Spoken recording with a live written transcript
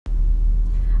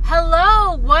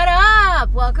Hello, what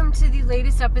up? Welcome to the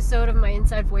latest episode of my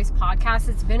Inside Voice podcast.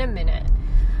 It's been a minute.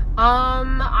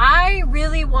 I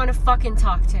really want to fucking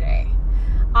talk today.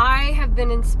 I have been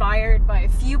inspired by a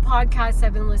few podcasts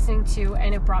I've been listening to,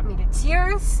 and it brought me to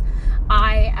tears.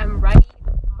 I am ready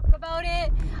to talk about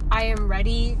it. I am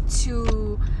ready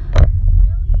to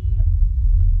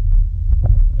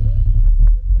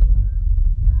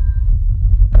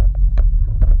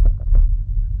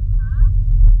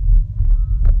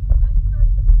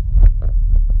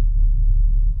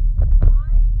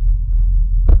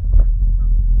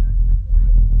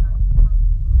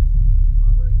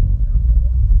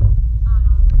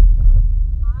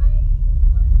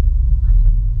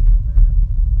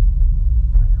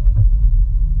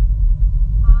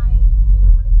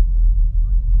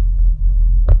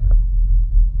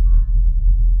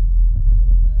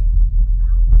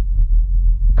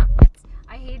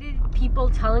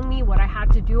telling me what I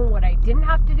had to do and what I didn't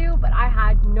have to do, but I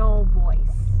had no voice.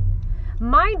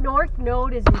 My North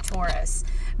Node is in Taurus.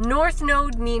 North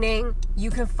Node meaning you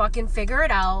can fucking figure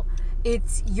it out.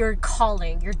 It's your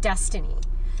calling, your destiny.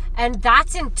 And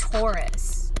that's in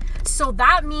Taurus. So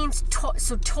that means,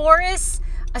 Taurus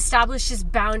establishes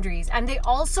boundaries, and they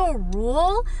also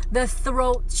rule the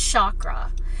throat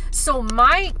chakra. So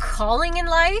my calling in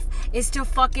life is to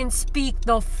fucking speak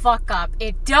the fuck up.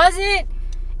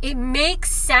 It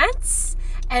makes sense,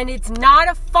 and it's not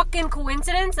a fucking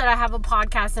coincidence that I have a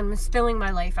podcast and I'm spilling my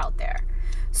life out there.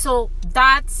 So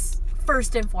that's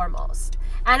first and foremost.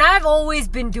 And I've always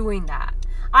been doing that.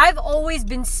 I've always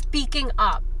been speaking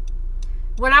up.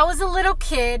 When I was a little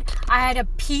kid, I had a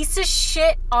piece of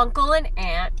shit uncle and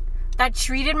aunt that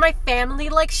treated my family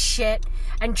like shit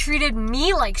and treated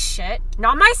me like shit.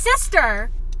 Not my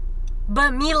sister,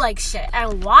 but me like shit.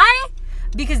 And why?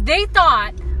 Because they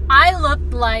thought I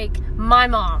looked like my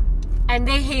mom, and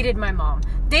they hated my mom.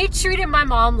 They treated my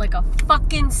mom like a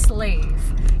fucking slave.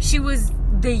 She was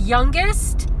the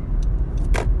youngest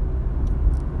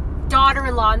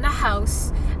daughter-in-law in the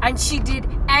house, and she did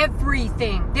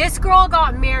everything. This girl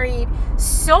got married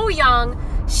so young.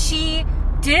 She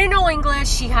didn't know English.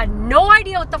 She had no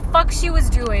idea what the fuck she was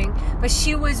doing, but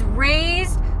she was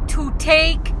raised to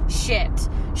take shit.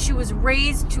 She was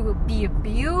raised to be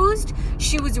abused.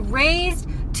 She was raised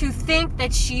to think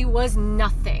that she was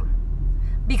nothing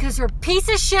because her piece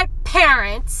of shit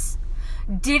parents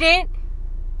didn't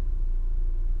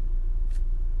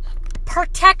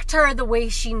protect her the way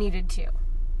she needed to.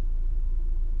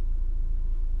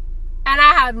 And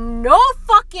I have no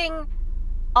fucking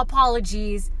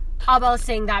apologies about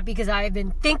saying that because I have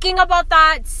been thinking about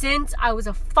that since I was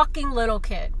a fucking little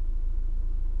kid.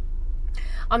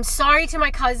 I'm sorry to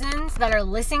my cousins that are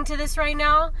listening to this right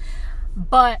now,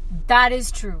 but that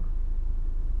is true.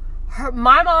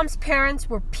 My mom's parents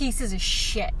were pieces of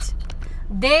shit.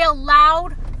 They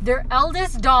allowed their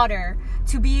eldest daughter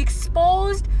to be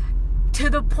exposed to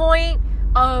the point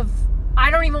of,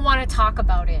 I don't even want to talk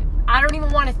about it. I don't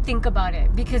even want to think about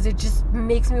it because it just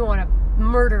makes me want to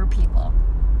murder people.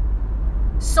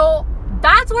 So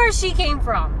that's where she came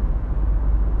from.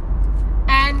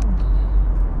 And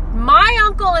my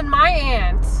uncle and my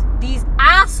aunt, these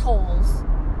assholes,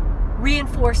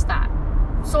 reinforced that.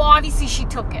 So obviously she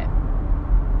took it.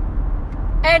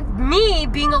 And me,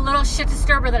 being a little shit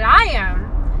disturber that I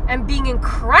am, and being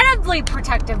incredibly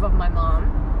protective of my mom,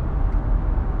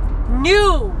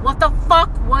 knew what the fuck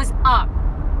was up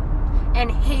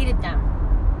and hated them.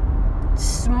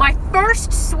 My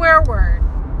first swear word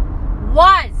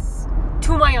was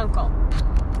to my uncle.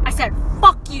 I said,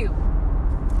 fuck you.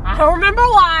 I don't remember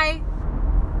why.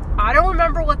 I don't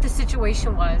remember what the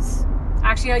situation was.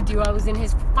 Actually, I do. I was in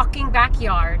his fucking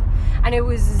backyard. And it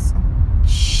was his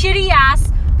shitty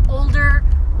ass older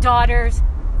daughter's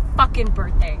fucking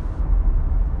birthday.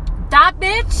 That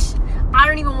bitch, I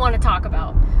don't even want to talk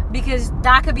about. Because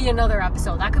that could be another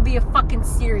episode. That could be a fucking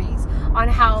series on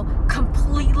how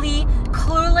completely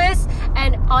clueless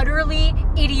and utterly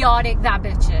idiotic that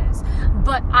bitch is.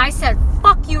 But I said,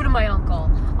 fuck you to my uncle.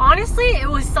 Honestly, it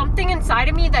was something inside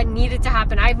of me that needed to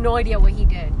happen. I have no idea what he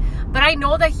did. But I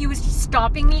know that he was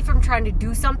stopping me from trying to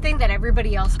do something that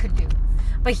everybody else could do.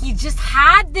 But he just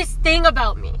had this thing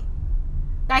about me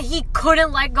that he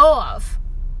couldn't let go of.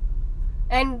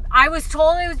 And I was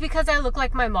told it was because I look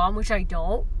like my mom, which I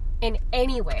don't in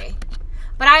any way.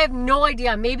 But I have no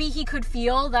idea. Maybe he could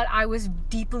feel that I was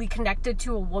deeply connected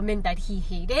to a woman that he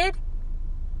hated,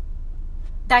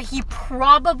 that he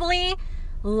probably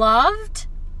loved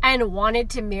and wanted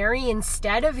to marry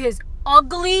instead of his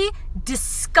ugly,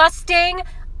 disgusting,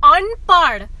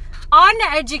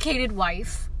 uneducated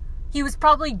wife. He was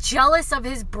probably jealous of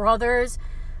his brother's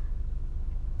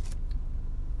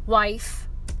wife.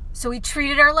 So he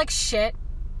treated her like shit.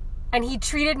 And he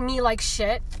treated me like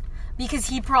shit because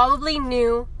he probably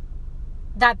knew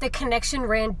that the connection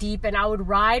ran deep and I would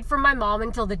ride for my mom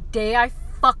until the day I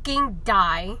fucking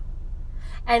die.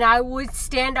 And I would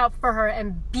stand up for her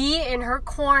and be in her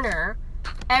corner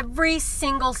every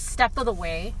single step of the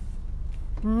way,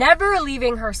 never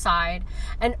leaving her side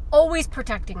and always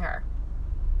protecting her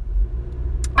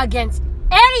against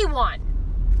anyone.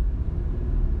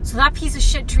 So that piece of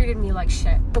shit treated me like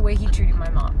shit the way he treated my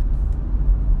mom.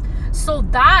 So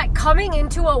that coming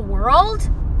into a world,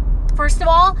 first of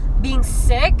all, being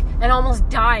sick and almost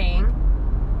dying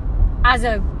as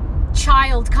a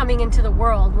child coming into the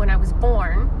world when I was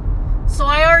born. So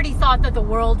I already thought that the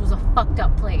world was a fucked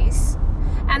up place.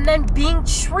 And then being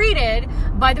treated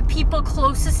by the people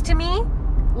closest to me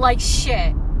like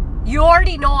shit. You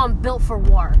already know I'm built for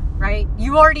war, right?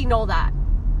 You already know that.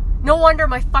 No wonder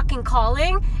my fucking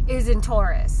calling is in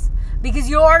Taurus. Because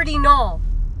you already know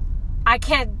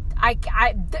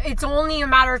it's only a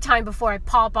matter of time before I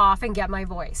pop off and get my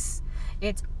voice.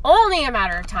 It's only a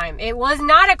matter of time. It was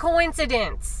not a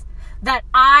coincidence that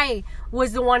I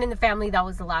was the one in the family that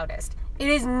was the loudest. It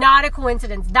is not a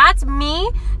coincidence. That's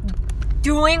me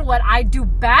doing what I do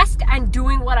best and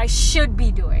doing what I should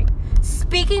be doing.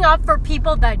 Speaking up for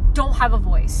people that don't have a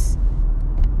voice.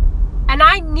 And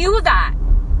I knew that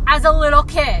as a little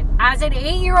kid. As an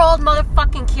 8-year-old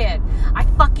motherfucking kid. I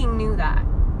fucking knew that.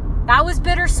 That was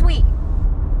bittersweet.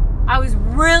 I was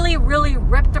really, really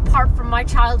ripped apart from my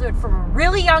childhood from a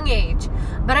really young age.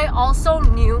 But I also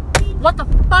knew, what the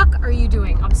fuck are you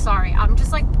doing? I'm sorry. I'm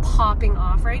just like popping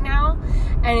off right now.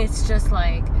 And it's just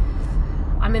like,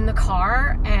 I'm in the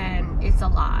car and it's a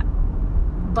lot.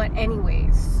 But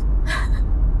anyways,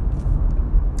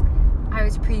 I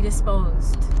was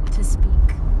predisposed to speak.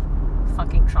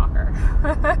 Fucking shocker.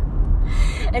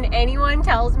 And anyone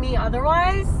tells me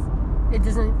otherwise, it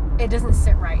doesn't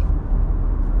sit right.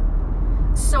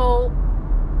 So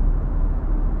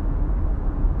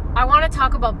I want to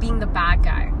talk about being the bad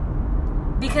guy,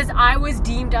 because I was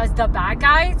deemed as the bad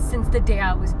guy since the day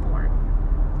I was born.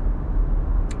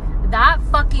 That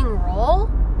fucking role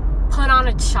put on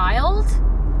a child,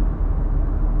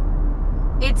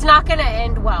 it's not gonna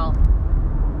end well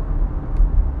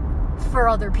for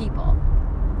other people.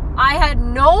 I had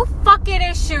no fucking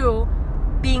issue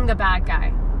being the bad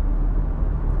guy.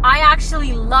 I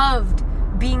actually loved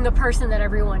being the person that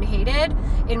everyone hated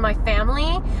in my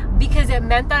family, because it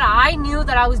meant that I knew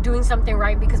that I was doing something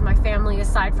right, because my family,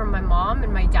 aside from my mom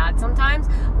and my dad sometimes,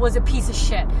 was a piece of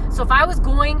shit. So if I was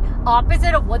going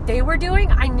opposite of what they were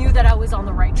doing, I knew that I was on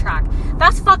the right track.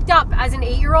 That's fucked up as an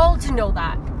 8-year-old to know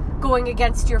that. Going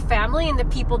against your family and the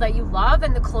people that you love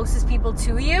and the closest people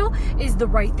to you is the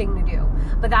right thing to do.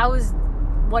 But that was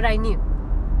what I knew.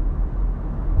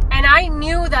 And I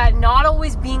knew that not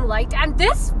always being liked, and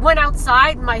this went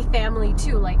outside my family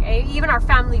too, like even our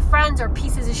family friends, or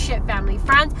pieces of shit family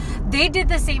friends, they did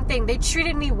the same thing. They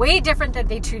treated me way different than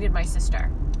they treated my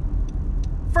sister.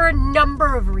 For a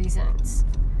number of reasons.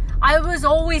 I was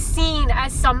always seen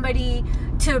as somebody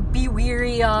to be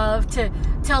weary of, to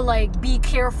like be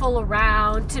careful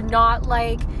around, to not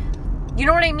like, you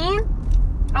know what I mean?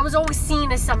 I was always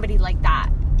seen as somebody like that.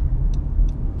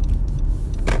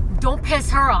 Don't piss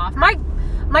her off.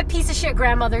 My piece of shit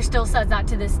grandmother still says that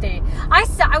to this day.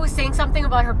 I was saying something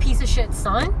about her piece of shit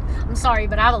son. I'm sorry,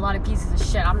 but I have a lot of pieces of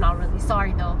shit. I'm not really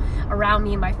sorry though. Around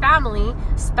me and my family,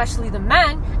 especially the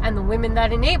men and the women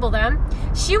that enable them.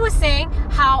 She was saying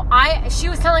she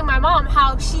was telling my mom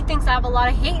how she thinks I have a lot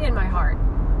of hate in my heart.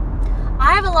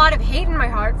 I have a lot of hate in my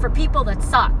heart for people that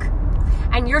suck.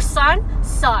 And your son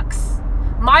sucks.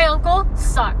 My uncle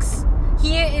sucks.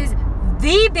 He is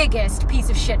the biggest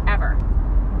piece of shit ever.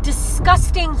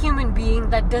 Disgusting human being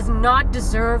that does not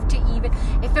deserve to even...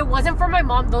 If it wasn't for my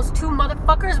mom, those two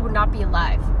motherfuckers would not be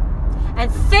alive.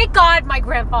 And thank God my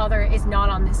grandfather is not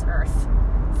on this earth.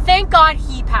 Thank God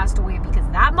he passed away, because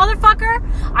that motherfucker,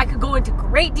 I could go into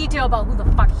great detail about who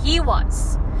the fuck he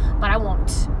was. But I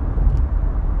won't.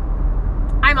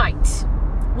 I might.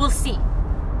 We'll see.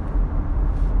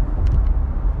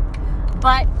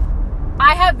 But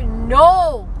I have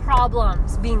no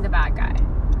problems being the bad guy.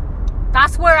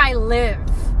 That's where I live.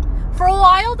 For a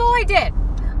while though, I did.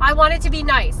 I wanted to be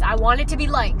nice. I wanted to be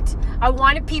liked. I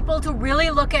wanted people to really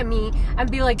look at me and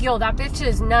be like, yo, that bitch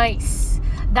is nice.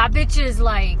 That bitch is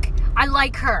like, I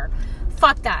like her.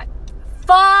 Fuck that.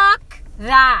 Fuck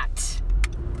that.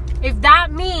 If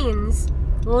that means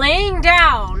laying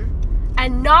down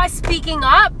and not speaking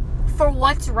up for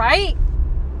what's right,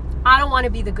 I don't want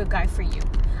to be the good guy for you.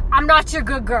 I'm not your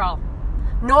good girl.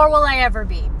 Nor will I ever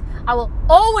be. I will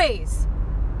always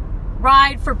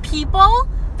ride for people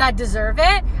that deserve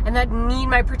it and that need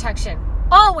my protection.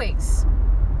 Always.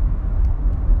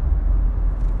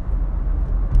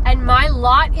 And my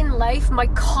lot in life, my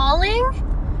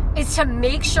calling, is to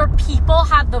make sure people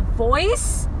have the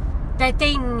voice that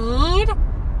they need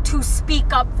to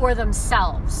speak up for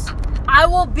themselves. I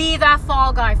will be that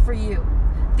fall guy for you.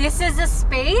 This is a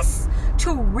space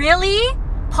to really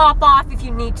pop off if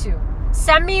you need to.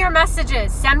 Send me your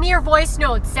messages, send me your voice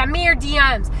notes, send me your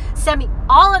DMs, send me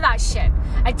all of that shit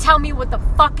and tell me what the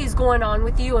fuck is going on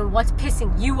with you and what's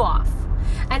pissing you off.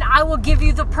 And I will give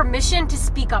you the permission to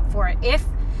speak up for it. If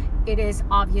it is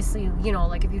obviously,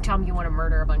 like if you tell me you want to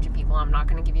murder a bunch of people, I'm not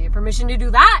going to give you the permission to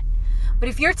do that. But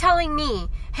if you're telling me,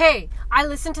 hey, I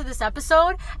listened to this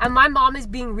episode and my mom is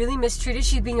being really mistreated,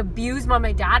 she's being abused by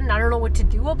my dad and I don't know what to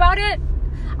do about it.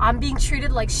 I'm being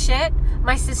treated like shit.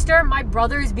 My sister, my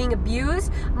brother is being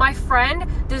abused. My friend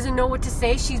doesn't know what to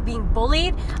say. She's being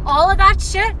bullied. All of that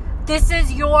shit. This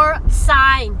is your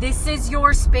sign. This is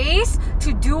your space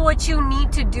to do what you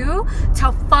need to do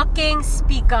to fucking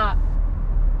speak up.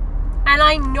 And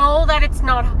I know that it's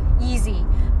not easy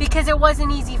because it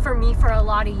wasn't easy for me for a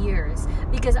lot of years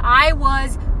because I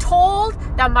was told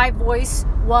that my voice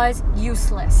was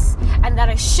useless and that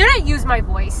I shouldn't use my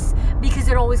voice because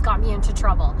it always got me into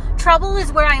trouble. Trouble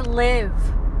is where I live.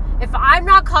 If I'm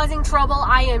not causing trouble,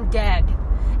 I am dead.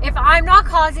 If I'm not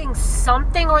causing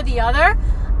something or the other,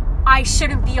 I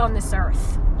shouldn't be on this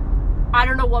earth. I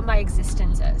don't know what my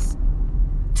existence is.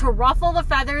 To ruffle the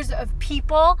feathers of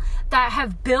people that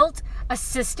have built a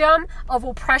system of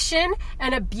oppression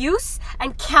and abuse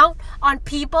and count on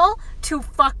people to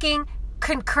fucking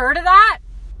concur to that,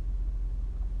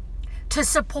 to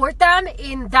support them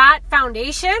in that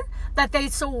foundation that they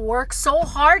work so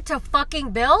hard to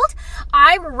fucking build,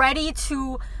 I'm ready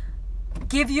to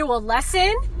give you a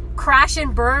lesson, crash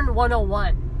and burn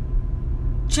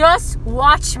 101. Just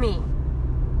watch me.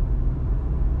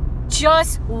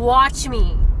 Just watch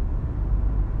me.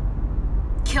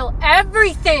 Kill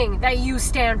everything that you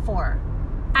stand for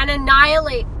and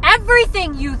annihilate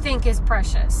everything you think is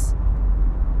precious.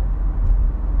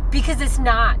 Because it's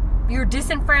not. You're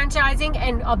disenfranchising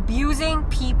and abusing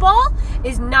people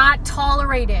is not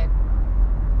tolerated.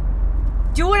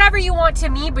 Do whatever you want to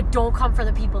me, but don't come for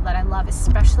the people that I love,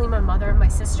 especially my mother and my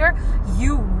sister.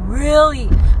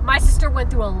 My sister went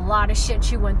through a lot of shit.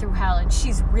 She went through hell and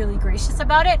she's really gracious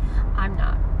about it. I'm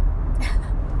not.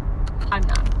 I'm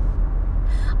not.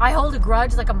 I hold a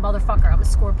grudge like a motherfucker. I'm a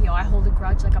Scorpio. I hold a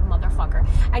grudge like a motherfucker.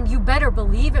 And you better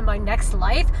believe in my next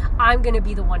life, I'm going to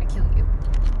be the one to kill you.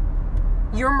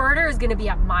 Your murder is going to be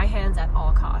at my hands at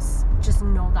all costs. Just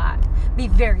know that. Be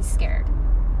very scared.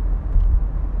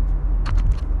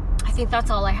 I think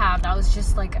that's all I have. That was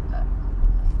just like...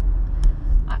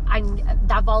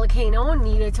 that volcano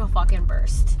needed to fucking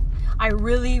burst. I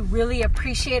really, really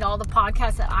appreciate all the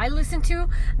podcasts that I listen to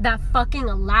that fucking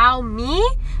allow me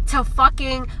to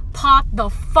fucking pop the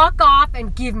fuck off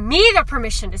and give me the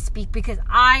permission to speak, because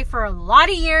I, for a lot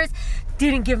of years,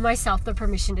 didn't give myself the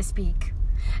permission to speak.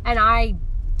 And I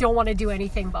don't want to do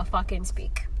anything but fucking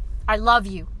speak. I love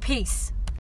you. Peace.